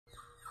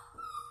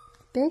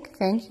Big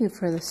thank you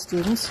for the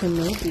students who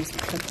made these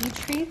cookie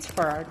treats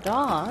for our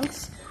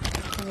dogs.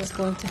 I was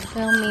going to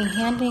film me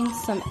handing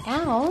some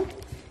out.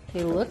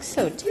 They look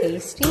so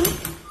tasty.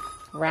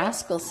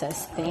 Rascal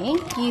says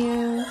thank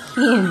you.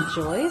 He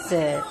enjoys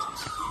it.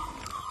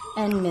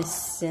 And Miss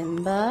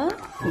Simba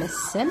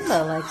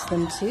likes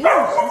them too.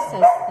 She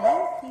says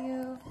thank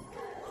you.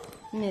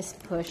 Miss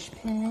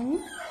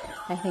Pushpin,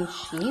 I think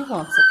she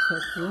wants a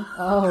cookie.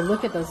 Oh,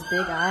 look at those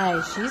big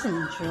eyes. She's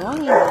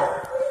enjoying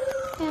it.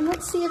 And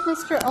let's see if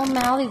Mr.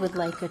 O'Malley would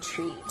like a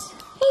treat.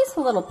 He's a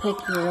little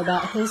pickier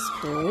about his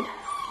food.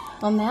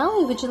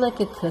 O'Malley, would you like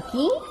a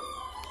cookie?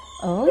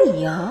 Oh,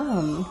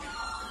 yum.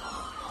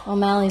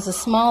 O'Malley's a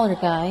smaller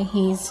guy.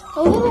 He's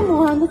a little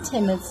more on the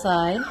timid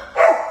side.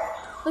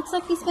 Looks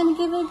like he's going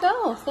to give it a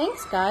go.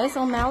 Thanks, guys.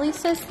 O'Malley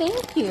says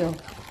thank you.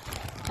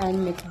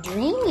 And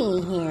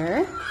McDreamy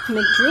here.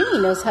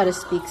 McDreamy knows how to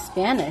speak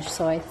Spanish,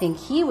 so I think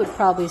he would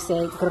probably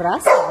say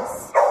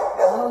gracias.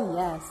 Oh,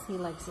 yes, he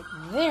likes it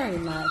very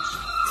much.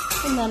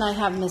 And then I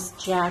have Miss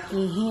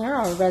Jackie here,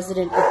 our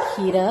resident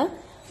Akita.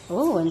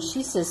 Oh, and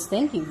she says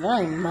thank you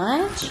very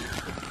much.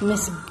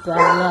 Miss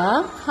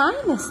Bella.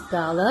 Hi, Miss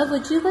Bella.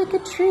 Would you like a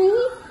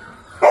treat?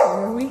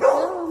 Here we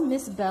go.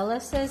 Miss Bella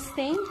says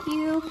thank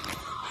you.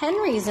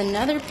 Henry's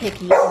another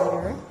picky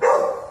eater.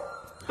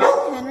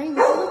 Hi, Henry. Would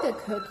you like a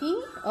cookie?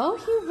 Oh,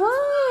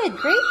 he would.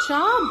 Great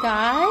job,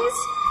 guys.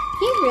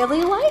 He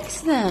really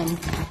likes them.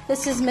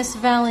 This is Miss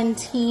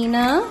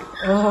Valentina.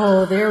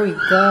 Oh, there we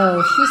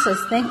go. She says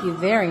thank you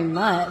very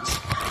much.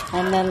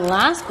 And then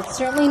last but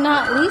certainly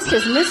not least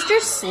is Mr.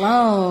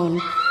 Sloan.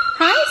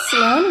 Hi,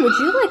 Sloan. Would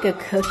you like a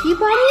cookie,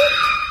 buddy?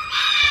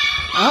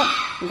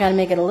 Oh, we got to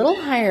make it a little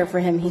higher for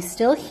him. He's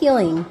still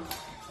healing.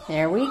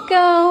 There we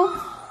go.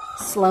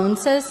 Sloan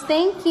says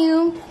thank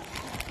you.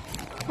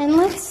 And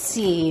let's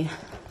see.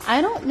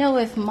 I don't know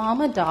if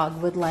Mama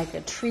Dog would like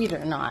a treat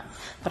or not,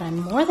 but I'm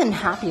more than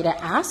happy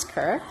to ask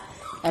her.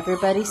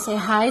 Everybody say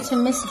hi to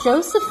Miss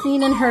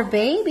Josephine and her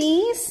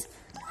babies.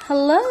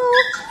 Hello.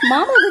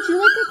 Mama, would you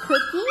like a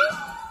cookie?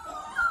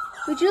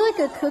 Would you like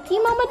a cookie,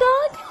 Mama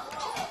Dog?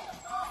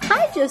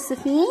 Hi,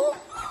 Josephine.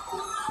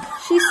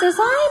 She says,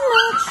 I'm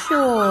not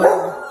sure.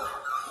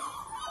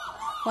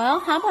 Well,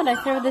 how about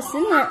I throw this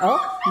in there? Oh,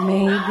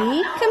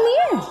 maybe. Come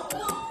here.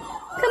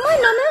 Come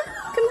on, Mama.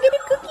 Come get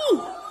a cookie.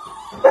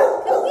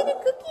 Come get a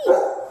cookie.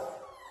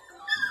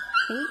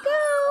 Here you go.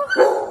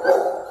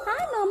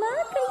 Hi, Mama.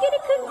 Come get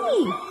a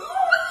cookie.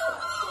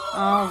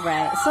 All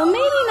right. So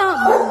maybe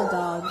not Mama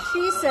Dog.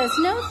 She says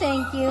no,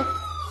 thank you.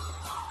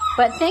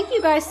 But thank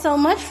you guys so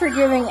much for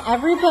giving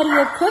everybody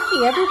a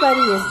cookie.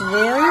 Everybody is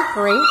very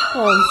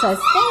grateful and says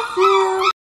thank you.